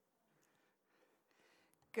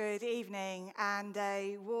Good evening and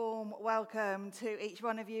a warm welcome to each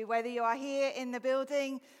one of you, whether you are here in the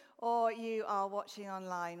building or you are watching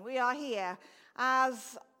online. We are here,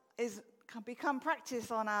 as is become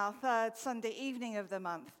practice on our third Sunday evening of the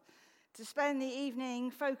month, to spend the evening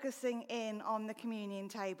focusing in on the communion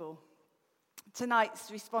table.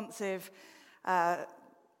 Tonight's responsive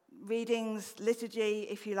readings, liturgy,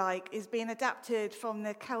 if you like, is being adapted from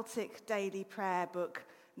the Celtic Daily Prayer book,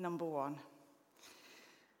 number 1.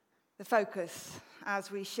 The focus, as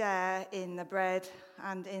we share in the bread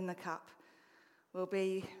and in the cup, will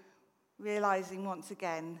be realizing once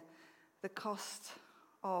again the cost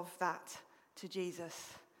of that to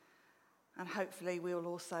Jesus. And hopefully we will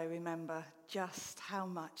also remember just how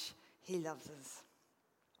much he loves us.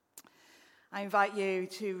 I invite you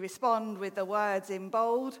to respond with the words in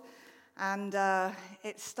bold, and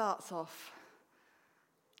it starts off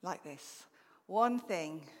like this. One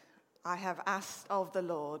thing I have asked of the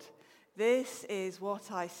Lord, this is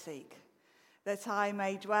what I seek, that I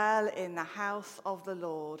may dwell in the house of the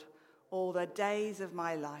Lord all the days of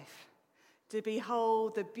my life, to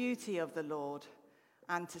behold the beauty of the Lord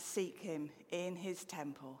and to seek him in his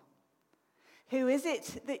temple. Who is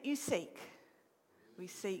it that you seek? We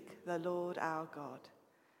seek the Lord our God.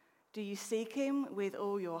 Do you seek him with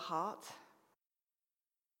all your heart?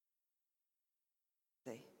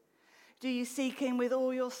 Do you seek him with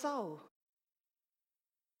all your soul?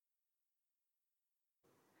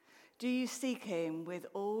 Do you seek him with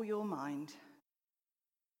all your mind?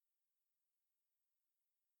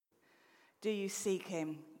 Do you seek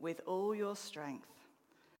him with all your strength?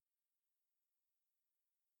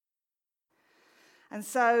 And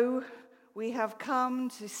so we have come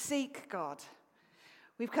to seek God.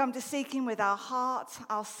 We've come to seek him with our heart,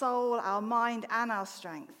 our soul, our mind, and our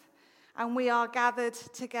strength. And we are gathered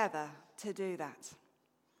together to do that.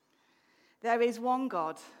 There is one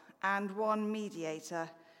God and one mediator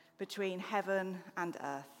between heaven and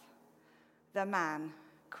earth, the man,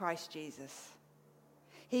 Christ Jesus.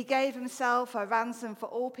 He gave himself a ransom for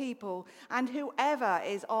all people, and whoever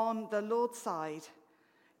is on the Lord's side,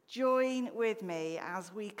 join with me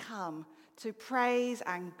as we come to praise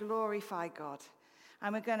and glorify God.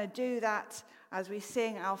 And we're going to do that as we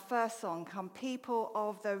sing our first song, Come People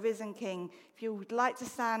of the Risen King. If you would like to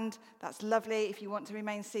stand, that's lovely. If you want to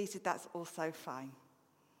remain seated, that's also fine.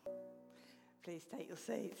 Please take your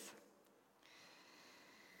seats.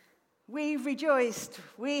 We've rejoiced.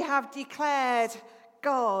 We have declared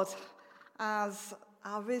God as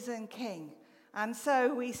our risen King. And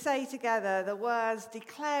so we say together the words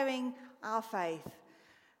declaring our faith.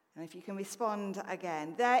 And if you can respond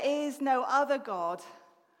again, there is no other God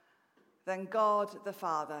than God the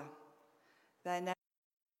Father.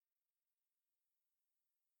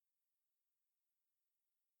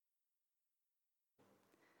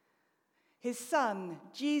 His Son,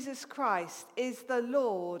 Jesus Christ, is the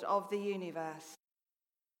Lord of the universe.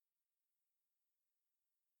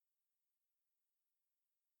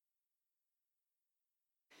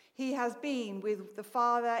 He has been with the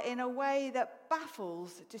Father in a way that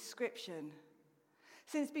baffles description.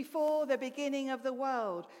 Since before the beginning of the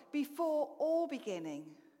world, before all beginning,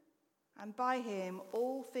 and by him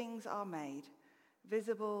all things are made,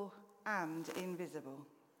 visible and invisible.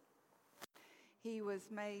 He was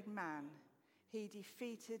made man. He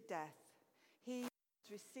defeated death. He was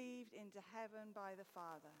received into heaven by the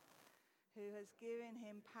Father, who has given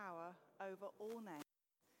him power over all names,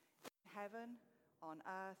 in heaven, on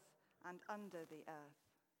earth, and under the earth.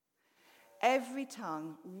 Every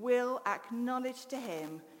tongue will acknowledge to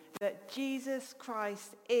him that Jesus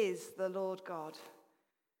Christ is the Lord God.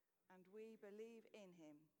 And we believe in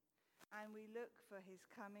him, and we look for his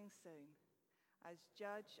coming soon as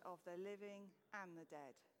judge of the living and the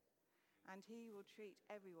dead. And he will treat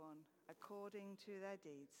everyone according to their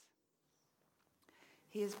deeds.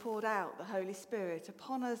 He has poured out the Holy Spirit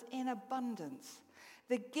upon us in abundance,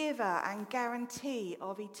 the giver and guarantee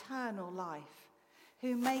of eternal life,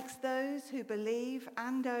 who makes those who believe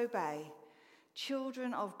and obey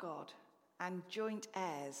children of God and joint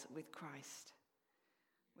heirs with Christ.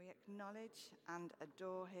 We acknowledge and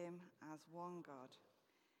adore him as one God,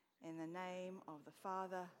 in the name of the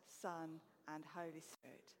Father, Son, and Holy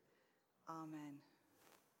Spirit. Amen.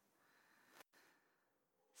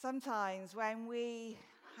 Sometimes when we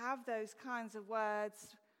have those kinds of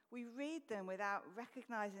words, we read them without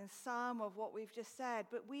recognizing some of what we've just said,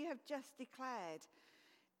 but we have just declared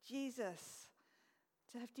Jesus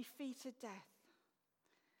to have defeated death.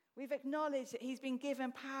 We've acknowledged that he's been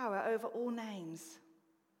given power over all names.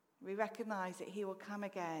 We recognize that he will come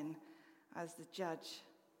again as the judge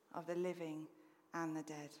of the living and the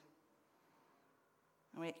dead.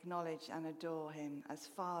 And we acknowledge and adore him as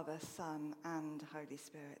Father, Son, and Holy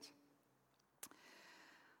Spirit.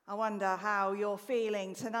 I wonder how you're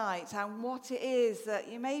feeling tonight and what it is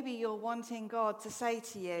that maybe you're wanting God to say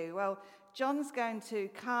to you. Well, John's going to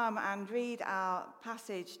come and read our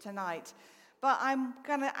passage tonight, but I'm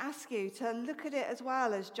going to ask you to look at it as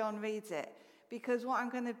well as John reads it, because what I'm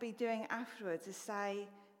going to be doing afterwards is say,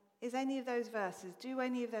 do any of those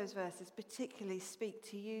verses particularly speak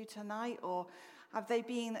to you tonight, or have they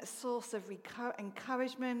been a source of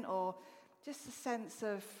encouragement or just a sense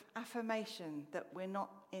of affirmation that we're not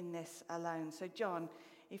in this alone? So John,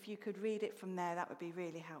 if you could read it from there, that would be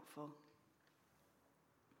really helpful.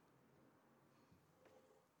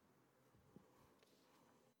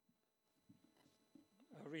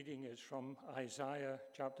 Our reading is from Isaiah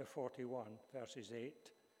chapter 41, verses 8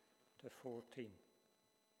 to 14.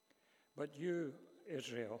 But you,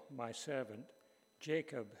 Israel, my servant,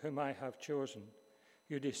 Jacob, whom I have chosen,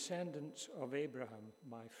 you descendants of Abraham,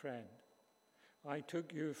 my friend, I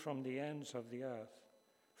took you from the ends of the earth,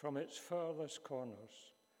 from its furthest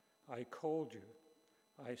corners. I called you.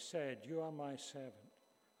 I said, you are my servant.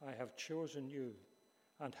 I have chosen you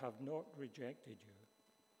and have not rejected you.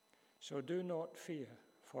 So do not fear,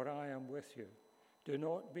 for I am with you. Do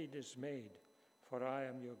not be dismayed, for I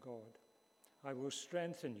am your God. I will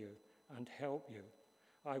strengthen you and help you.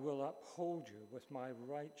 I will uphold you with my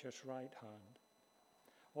righteous right hand.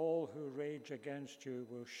 All who rage against you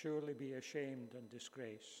will surely be ashamed and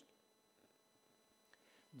disgraced.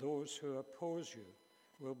 Those who oppose you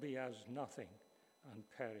will be as nothing and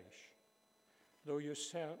perish. Though you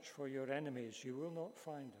search for your enemies, you will not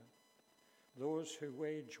find them. Those who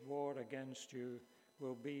wage war against you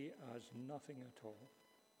will be as nothing at all.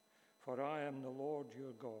 For I am the Lord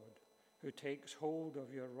your God, who takes hold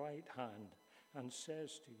of your right hand and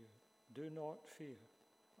says to you, do not fear,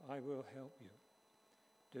 I will help you.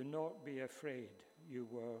 Do not be afraid, you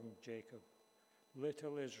worm Jacob.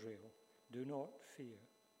 Little Israel, do not fear,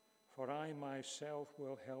 for I myself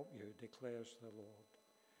will help you, declares the Lord,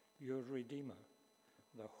 your Redeemer,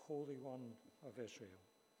 the Holy One of Israel.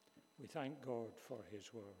 We thank God for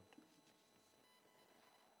his word.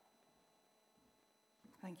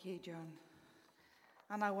 Thank you, John.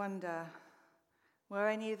 And I wonder, did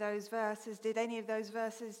any of those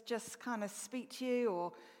verses just kind of speak to you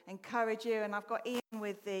or encourage you? And I've got Ian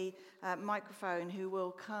with the microphone who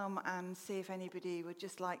will come and see if anybody would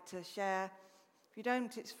just like to share. If you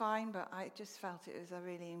don't, it's fine, but I just felt it was a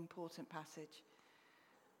really important passage.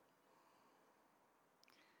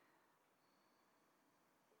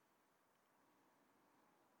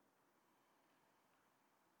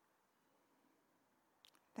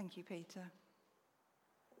 Thank you, Peter.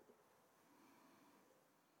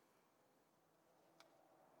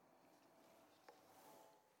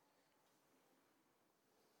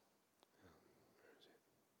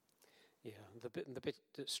 Yeah, the bit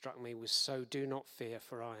that struck me was, so do not fear,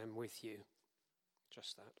 for I am with you.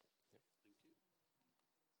 Just that.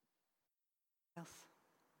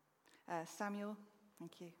 Else? Samuel,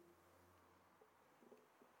 thank you.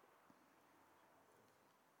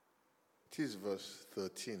 It is verse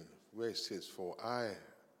 13 where it says, for I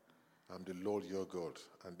am the Lord your God,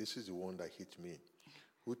 and this is the one that hit me,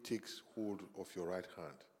 who takes hold of your right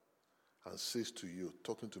hand and says to you,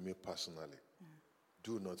 talking to me personally,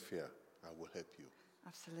 do not fear, I will help you.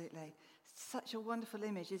 Absolutely. Such a wonderful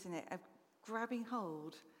image, isn't it? Of grabbing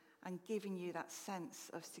hold and giving you that sense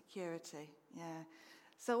of security. Yeah.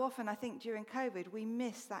 So often, I think during COVID, we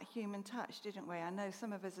missed that human touch, didn't we? I know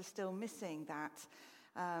some of us are still missing that,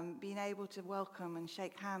 being able to welcome and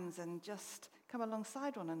shake hands and just come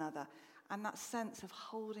alongside one another. And that sense of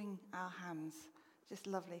holding our hands. Just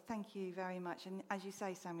lovely. Thank you very much. And as you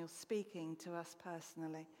say, Samuel, speaking to us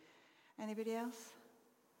personally. Anybody else?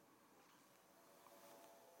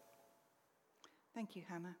 Thank you,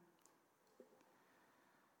 Hannah.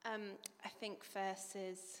 I think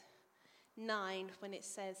verses 9, when it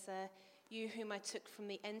says, you whom I took from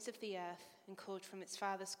the ends of the earth and called from its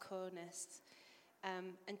farthest corners,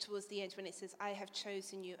 and towards the end when it says, I have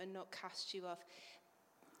chosen you and not cast you off.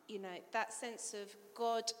 You know, that sense of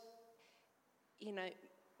God, you know,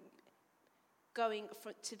 going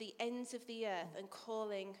to the ends of the earth and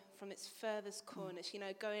calling from its furthest corners, you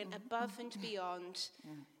know, going above and beyond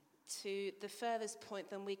to the furthest point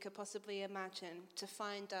than we could possibly imagine to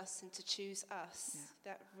find us and to choose us.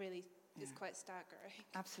 Yeah. That really is quite staggering.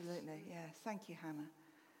 Absolutely, yeah. Thank you, Hannah.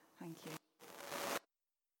 Thank you.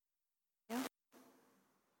 Yeah.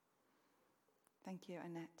 Thank you,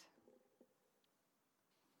 Annette.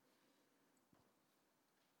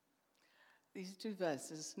 These two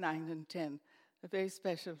verses, 9 and 10, are very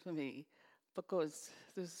special for me. because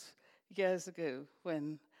this years ago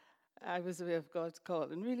when I was aware of God's call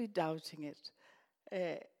and really doubting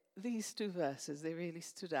it, these two verses, they really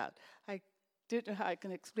stood out. I don't know how I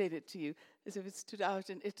can explain it to you, as if it stood out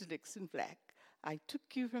in italics in black. I took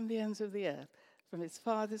you from the ends of the earth, from its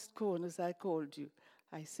farthest corners I called you.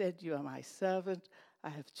 I said, you are my servant. I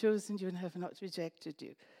have chosen you and have not rejected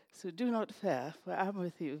you. So do not fear, for I am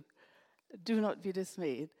with you. Do not be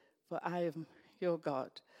dismayed, for I am your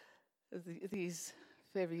God. These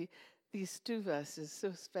two verses,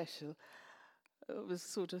 so special, was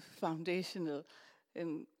sort of foundational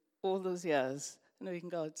in all those years, knowing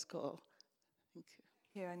God's call. Thank you.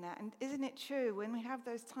 Hearing that. And isn't it true, when we have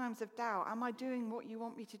those times of doubt, am I doing what you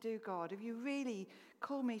want me to do, God? Have you really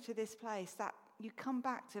called me to this place? That you come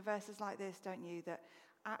back to verses like this, don't you, that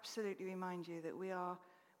absolutely remind you that we are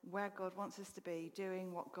where God wants us to be,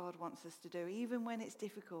 doing what God wants us to do, even when it's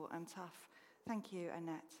difficult and tough. Thank you,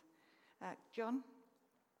 Annette. John?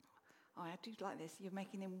 Oh, I do like this. You're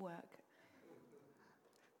making him work.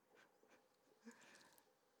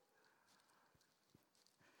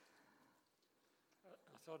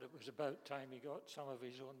 I thought it was about time he got some of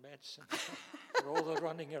his own medicine for all the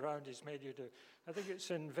running around he's made you do. I think it's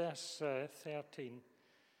in verse 13.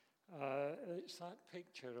 It's that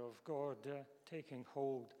picture of God taking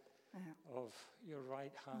hold of your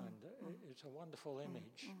right hand. It's a wonderful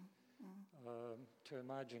image to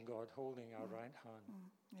imagine God holding our right hand.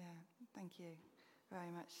 Yeah, thank you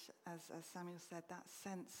very much. As Samuel said, that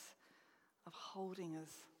sense of holding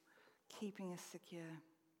us, keeping us secure.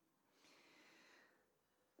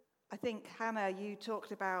 I think, Hannah, you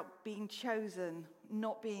talked about being chosen,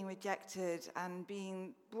 not being rejected, and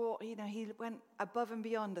being brought, he went above and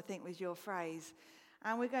beyond, I think was your phrase.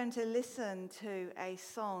 And we're going to listen to a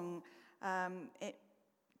song. I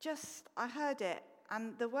heard it,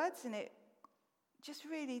 and the words in it just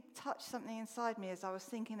really touched something inside me as I was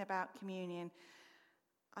thinking about communion.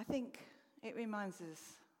 I think it reminds us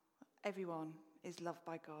everyone is loved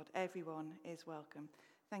by God. Everyone is welcome.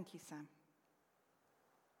 Thank you, Sam.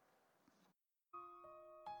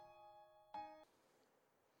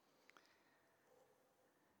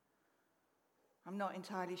 I'm not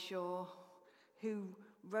entirely sure who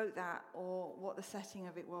wrote that or what the setting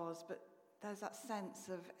of it was, but there's that sense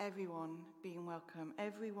of everyone being welcome.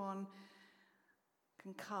 Everyone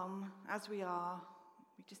can come as we are.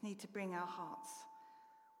 We just need to bring our hearts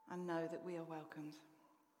and know that we are welcomed.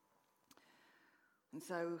 And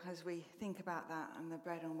so as we think about that and the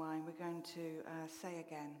bread and wine, we're going to say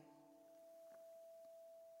again,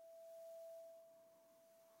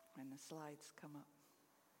 when the slides come up.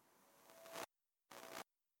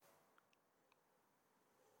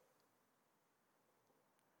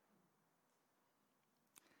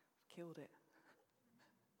 Killed it.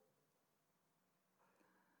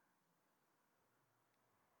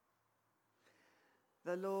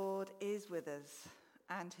 The Lord is with us,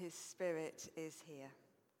 and his Spirit is here.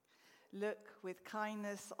 Look with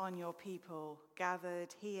kindness on your people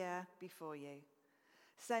gathered here before you.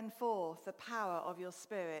 Send forth the power of your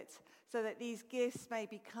Spirit, so that these gifts may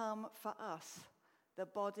become for us the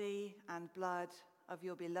body and blood of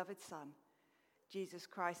your beloved Son, Jesus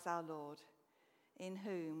Christ our Lord, in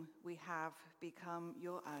whom we have become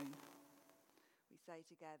your own. We say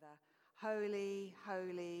together, Holy,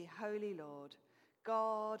 holy, holy Lord,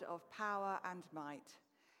 God of power and might,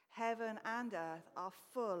 heaven and earth are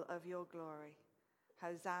full of your glory.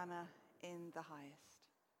 Hosanna in the highest.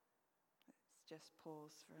 Let's just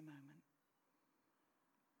pause for a moment.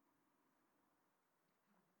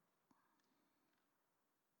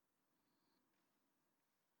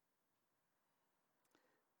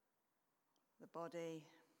 The body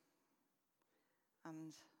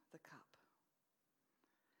and the cup.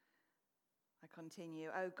 I continue.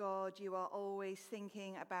 Oh God, you are always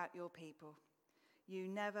thinking about your people. You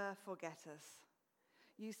never forget us.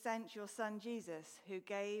 You sent your Son Jesus, who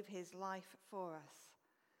gave his life for us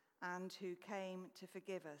and who came to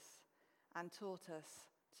forgive us and taught us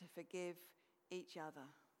to forgive each other.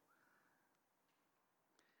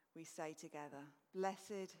 We say together,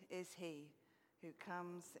 Blessed is he who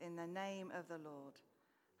comes in the name of the Lord.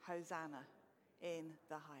 Hosanna in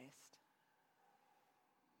the highest.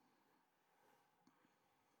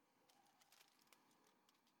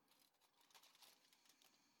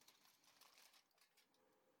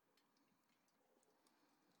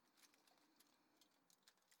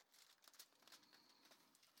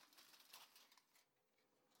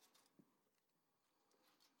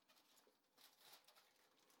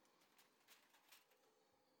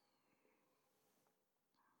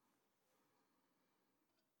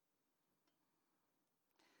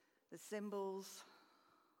 The symbols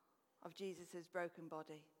of Jesus' broken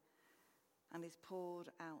body and his poured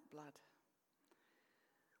out blood.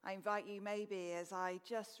 I invite you maybe as I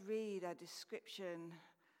just read a description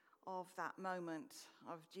of that moment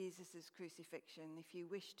of Jesus' crucifixion, if you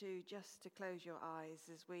wish to, just to close your eyes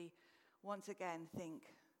as we once again think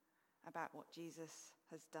about what Jesus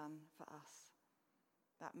has done for us,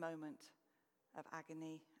 that moment of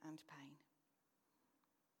agony and pain.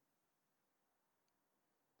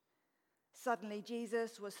 Suddenly,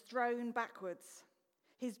 Jesus was thrown backwards,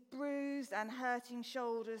 his bruised and hurting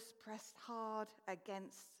shoulders pressed hard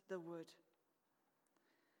against the wood.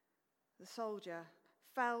 The soldier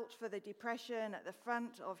felt for the depression at the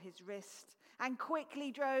front of his wrist and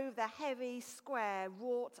quickly drove the heavy, square,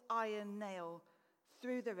 wrought iron nail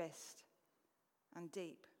through the wrist and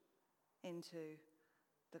deep into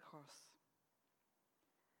the cross.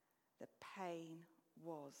 The pain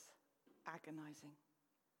was agonizing,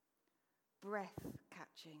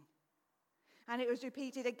 breath-catching. And it was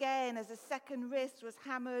repeated again as the second wrist was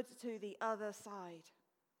hammered to the other side.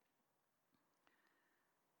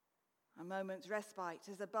 A moment's respite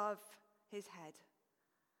as above his head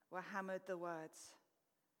were hammered the words,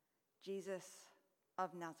 Jesus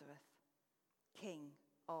of Nazareth, King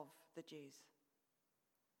of the Jews.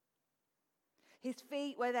 His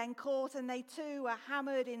feet were then caught and they too were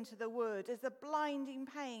hammered into the wood as the blinding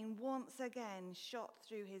pain once again shot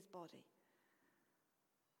through his body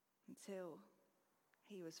until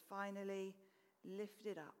he was finally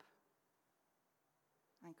lifted up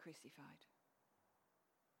and crucified.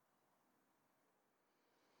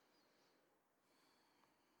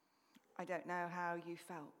 I don't know how you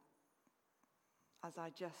felt as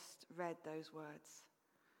I just read those words.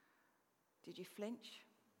 Did you flinch?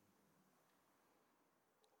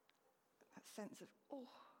 That sense of,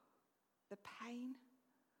 the pain.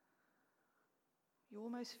 You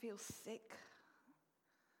almost feel sick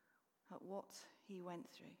at what he went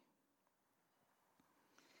through.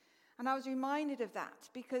 And I was reminded of that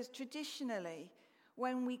because traditionally,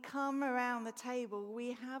 when we come around the table,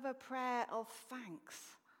 we have a prayer of thanks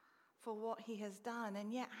for what he has done.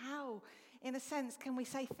 And yet how, in a sense, can we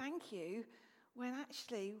say thank you when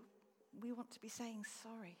actually we want to be saying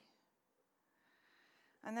sorry?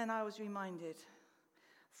 And then I was reminded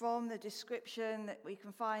from the description that we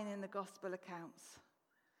can find in the gospel accounts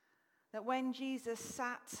that when Jesus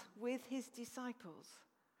sat with his disciples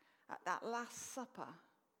at that Last Supper,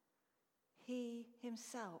 he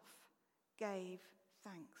himself gave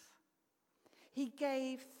thanks. He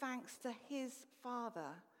gave thanks to his Father,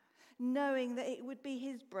 knowing that it would be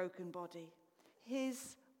his broken body,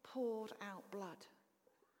 his poured out blood.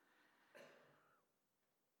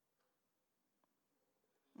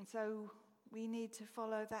 And so we need to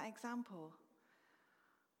follow that example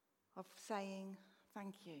of saying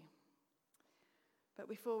thank you. But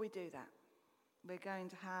before we do that, we're going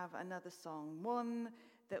to have another song, one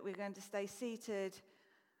that we're going to stay seated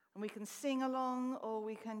and we can sing along, or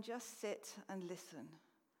we can just sit and listen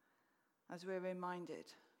as we're reminded,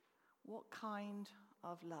 what kind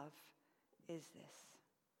of love is this?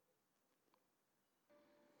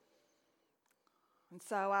 And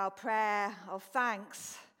so our prayer of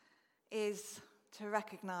thanks is to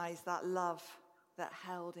recognize that love that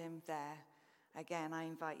held him there. Again, I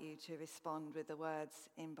invite you to respond with the words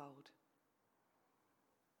in bold.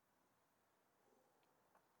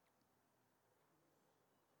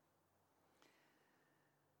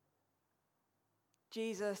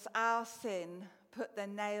 Jesus, our sin put the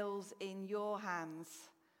nails in your hands.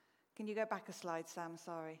 Can you go back a slide, Sam?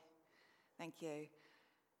 Sorry. Thank you.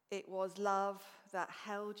 It was love that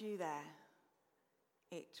held you there.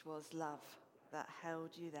 It was love that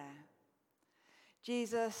held you there.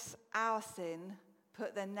 Jesus, our sin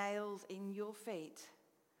put the nails in your feet.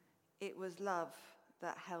 It was love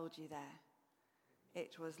that held you there.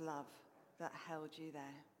 It was love that held you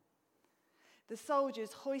there. The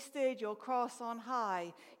soldiers hoisted your cross on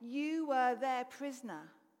high. You were their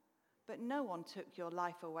prisoner, but no one took your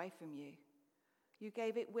life away from you. You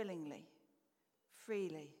gave it willingly,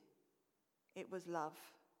 freely. It was love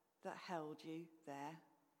that held you there.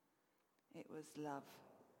 It was love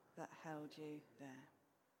that held you there.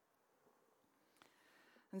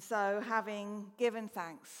 And so, having given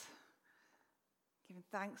thanks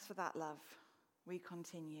for that love, we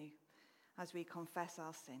continue as we confess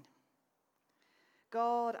our sin.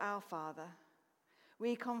 God, our Father,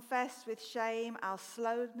 we confess with shame our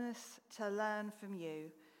slowness to learn from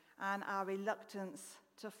you and our reluctance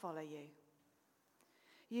to follow you.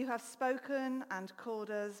 You have spoken and called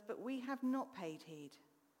us, but we have not paid heed.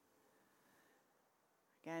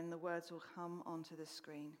 Again, the words will come onto the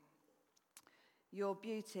screen. Your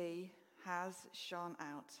beauty has shone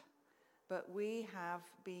out, but we have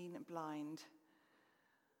been blind.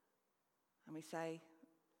 And we say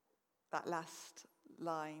that last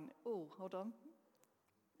line. Oh, hold on.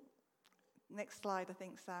 Next slide, I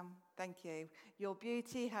think, Sam. Thank you. Your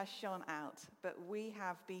beauty has shone out, but we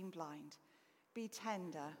have been blind. Be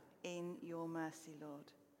tender in your mercy,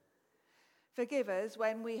 Lord. Forgive us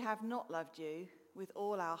when we have not loved you with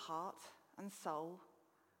all our heart and soul,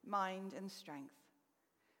 mind and strength,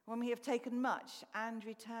 when we have taken much and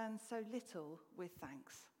returned so little with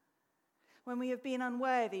thanks, when we have been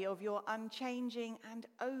unworthy of your unchanging and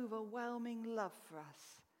overwhelming love for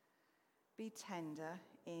us. Be tender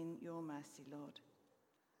in your mercy, Lord.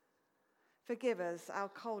 Forgive us our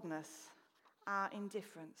coldness, our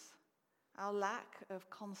indifference, our lack of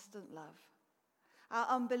constant love, our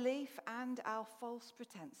unbelief and our false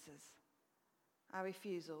pretenses, our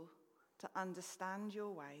refusal to understand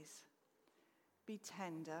your ways. Be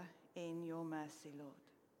tender in your mercy, Lord.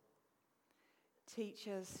 Teach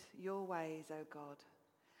us your ways, O God,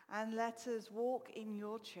 and let us walk in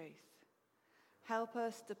your truth. Help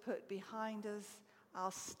us to put behind us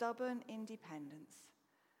our stubborn independence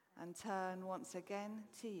and turn once again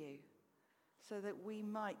to you, so that we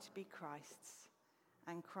might be Christ's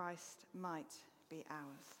and Christ might be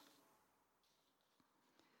ours.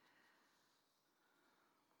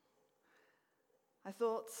 I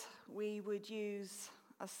thought we would use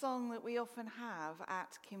a song that we often have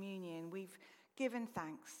at communion. We've given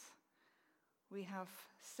thanks. We have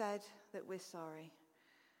said that we're sorry.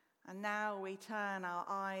 And now we turn our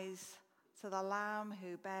eyes to the Lamb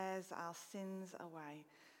who bears our sins away.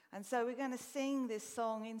 And so we're going to sing this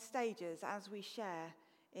song in stages as we share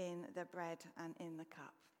in the bread and in the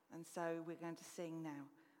cup. And so we're going to sing now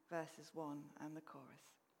verses 1 and the chorus.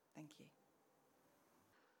 Thank you.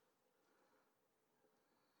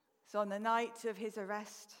 So on the night of his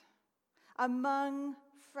arrest, among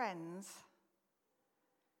friends,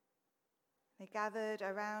 they gathered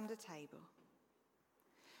around a table.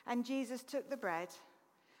 And Jesus took the bread,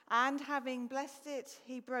 and having blessed it,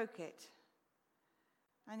 he broke it,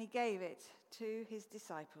 and he gave it to his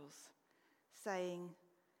disciples, saying,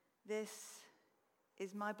 "This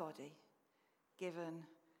is my body given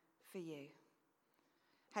for you."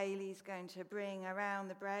 Hayley's going to bring around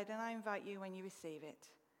the bread, and I invite you, when you receive it,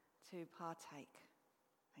 to partake.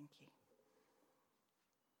 Thank you.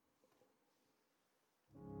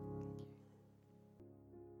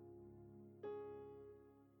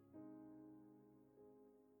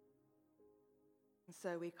 And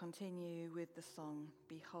so we continue with the song,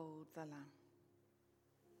 "Behold the Lamb."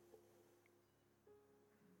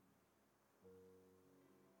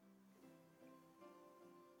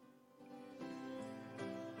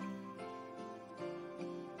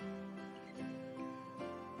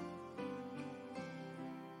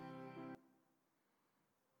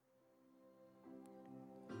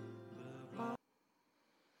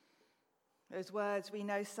 Those words we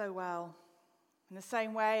know so well. In the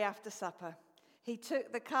same way, after supper, he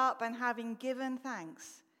took the cup, and having given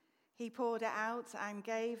thanks, he poured it out and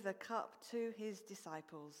gave the cup to his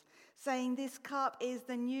disciples, saying, "This cup is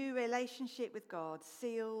the new relationship with God,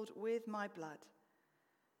 sealed with my blood.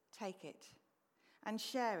 Take it and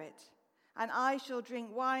share it, and I shall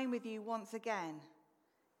drink wine with you once again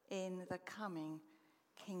in the coming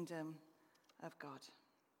kingdom of God."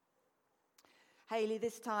 Hayley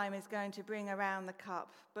this time is going to bring around the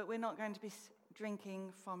cup, but we're not going to be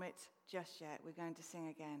drinking from it just yet. We're going to sing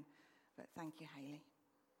again. But thank you, Hayley.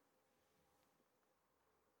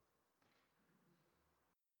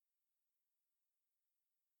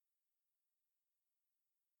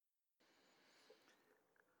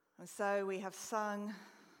 And so we have sung,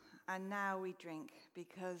 and now we drink,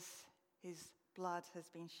 because his blood has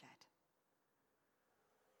been shed.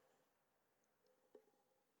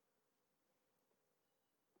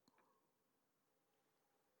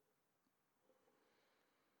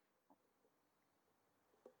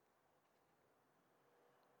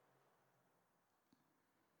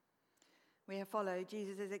 We have followed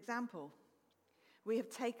Jesus' example. We have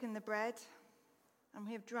taken the bread and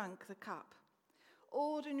we have drunk the cup.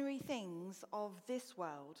 Ordinary things of this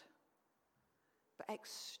world, but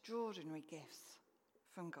extraordinary gifts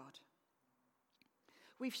from God.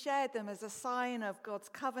 We've shared them as a sign of God's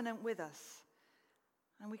covenant with us.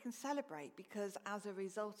 And we can celebrate because as a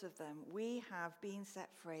result of them, we have been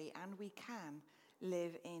set free and we can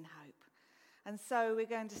live in hope. And so we're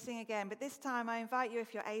going to sing again, but this time I invite you,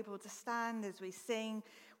 if you're able, to stand as we sing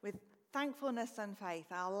with thankfulness and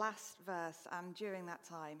faith, our last verse, and during that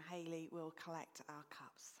time, Hayley will collect our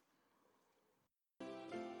cups.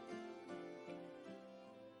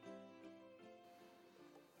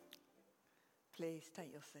 Please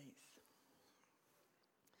take your seats.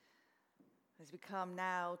 As we come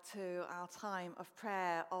now to our time of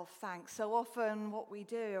prayer, of thanks, so often what we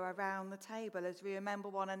do around the table is we remember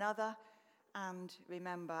one another and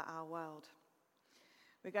remember our world.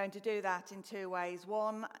 We're going to do that in two ways.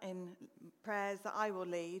 One, in prayers that I will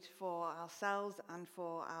lead for ourselves and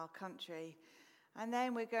for our country. And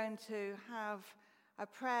then we're going to have a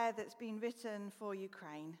prayer that's been written for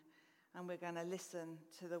Ukraine, and we're going to listen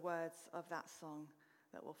to the words of that song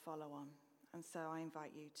that will follow on. And so I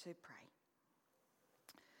invite you to pray.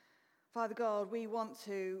 Father God, we want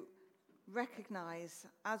to recognize,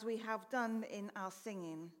 as we have done in our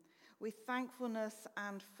singing, with thankfulness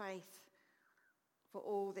and faith for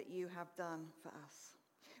all that you have done for us.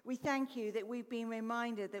 We thank you that we've been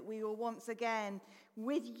reminded that we will once again,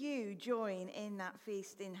 with you, join in that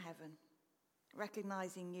feast in heaven,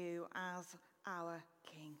 recognizing you as our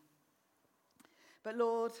King. But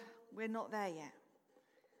Lord, we're not there yet.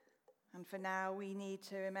 And for now, we need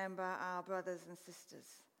to remember our brothers and sisters,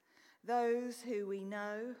 those who we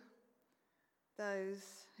know,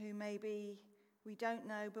 those who maybe we don't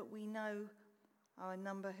know, but we know are a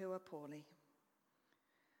number who are poorly.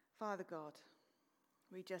 Father God,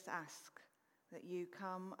 we just ask that you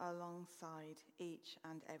come alongside each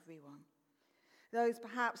and every one. Those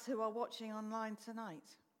perhaps who are watching online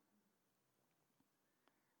tonight,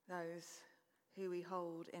 those who we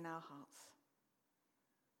hold in our hearts,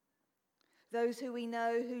 those who we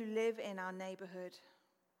know who live in our neighborhood,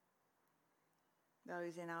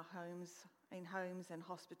 those in our homes and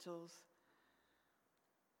hospitals,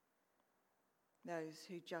 those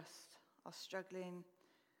who just are struggling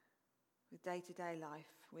with day-to-day life,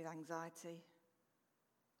 with anxiety,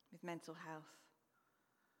 with mental health,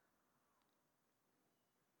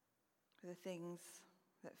 with the things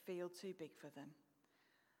that feel too big for them.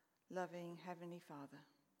 Loving Heavenly Father,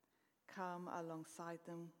 come alongside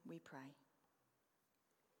them, we pray.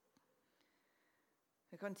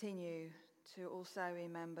 We continue to also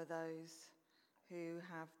remember those who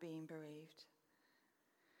have been bereaved.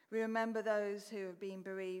 We remember those who have been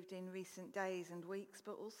bereaved in recent days and weeks,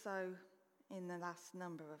 but also in the last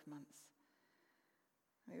number of months.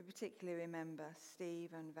 We particularly remember Steve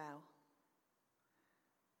and Val,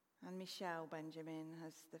 and Michelle Benjamin,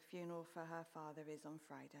 as the funeral for her father is on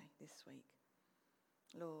Friday this week.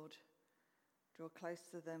 Lord, draw close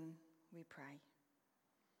to them, we pray.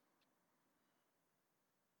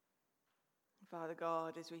 Father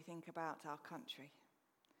God, as we think about our country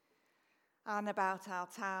and about our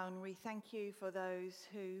town, we thank you for those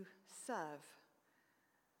who serve.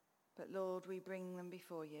 But Lord, we bring them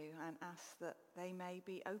before you and ask that they may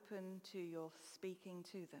be open to your speaking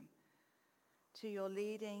to them, to your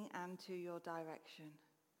leading and to your direction.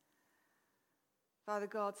 Father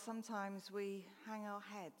God, sometimes we hang our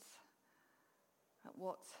heads at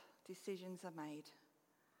what decisions are made.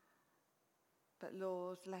 But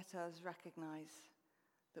Lord, let us recognize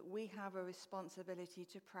that we have a responsibility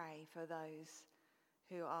to pray for those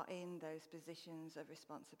who are in those positions of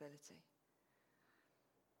responsibility.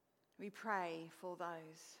 We pray for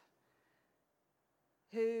those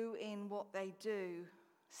who, in what they do,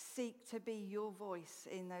 seek to be your voice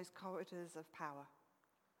in those corridors of power.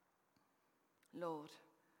 Lord,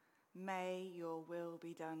 may your will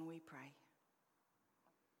be done, we pray.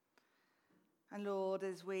 And Lord,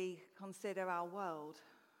 as we consider our world,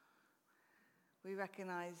 we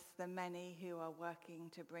recognize the many who are working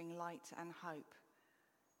to bring light and hope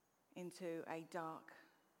into a dark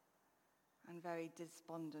and very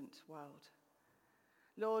despondent world.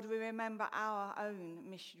 Lord, we remember our own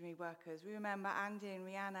missionary workers. We remember Andy and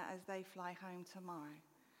Rihanna as they fly home tomorrow.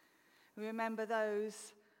 We remember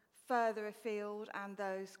those further afield and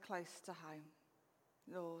those close to home.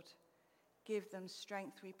 Lord, give them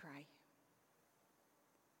strength, we pray.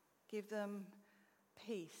 Give them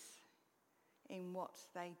peace in what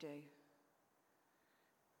they do.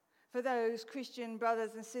 For those Christian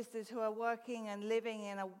brothers and sisters who are working and living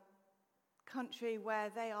in a country where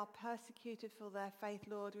they are persecuted for their faith,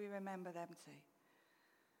 Lord, we remember them too.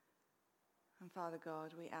 And Father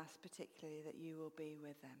God, we ask particularly that you will be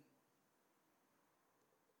with them.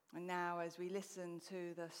 And now, as we listen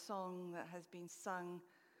to the song that has been sung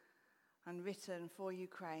and written for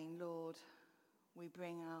Ukraine, Lord, we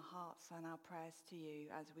bring our hearts and our prayers to you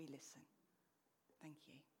as we listen. Thank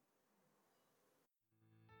you.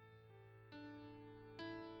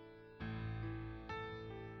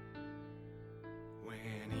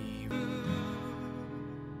 When evil,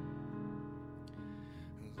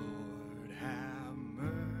 Lord, have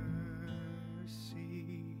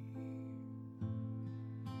mercy.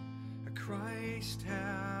 Christ,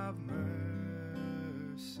 have mercy.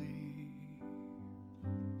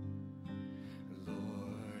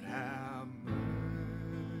 Lord, have mercy.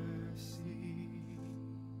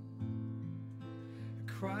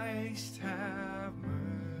 Christ have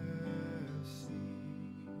mercy.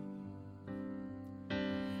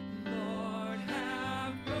 Lord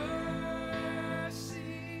have mercy.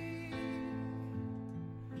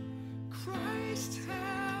 Christ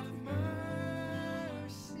have mercy.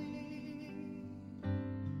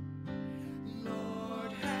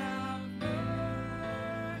 Lord have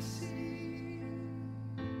mercy.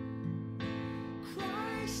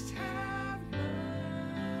 Christ have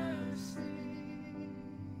mercy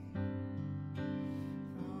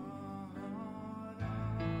on us.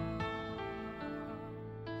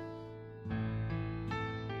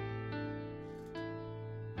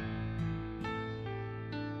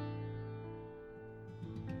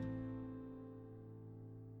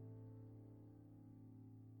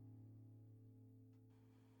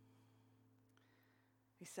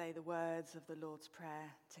 We say the words of the Lord's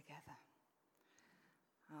Prayer together.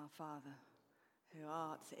 Our Father, who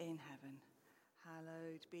art in heaven,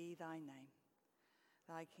 hallowed be thy name.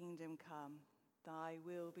 Thy kingdom come, thy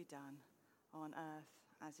will be done, on earth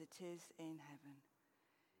as it is in heaven.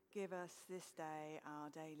 Give us this day our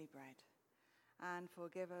daily bread, and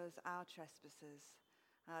forgive us our trespasses,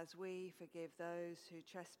 as we forgive those who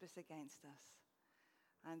trespass against us.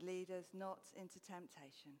 And lead us not into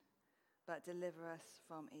temptation, but deliver us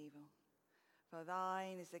from evil. For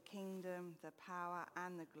thine is the kingdom, the power,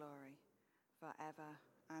 and the glory, forever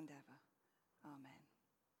and ever. Amen.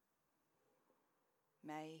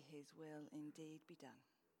 May his will indeed be done.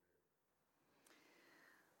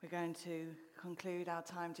 We're going to conclude our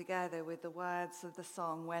time together with the words of the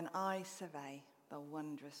song, When I Survey the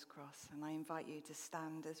Wondrous Cross. And I invite you to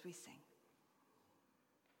stand as we sing.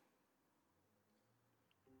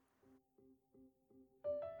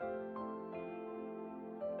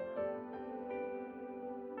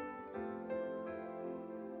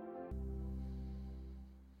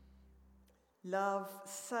 Love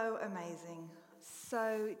so amazing,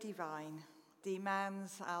 so divine,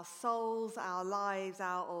 demands our souls, our lives,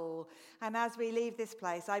 our all. And as we leave this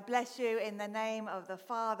place, I bless you in the name of the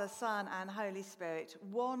Father, Son, and Holy Spirit,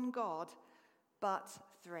 one God, but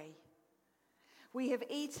three. We have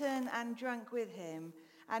eaten and drunk with him,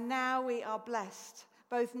 and now we are blessed,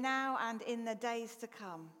 both now and in the days to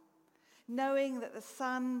come, knowing that the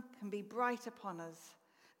sun can be bright upon us,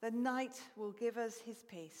 the night will give us his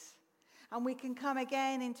peace, and we can come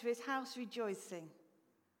again into his house rejoicing.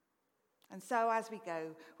 And so as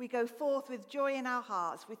we go forth with joy in our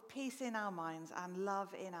hearts, with peace in our minds, and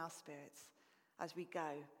love in our spirits, as we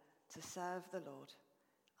go to serve the Lord.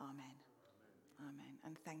 Amen. Amen.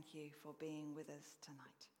 And thank you for being with us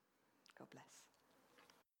tonight. God bless.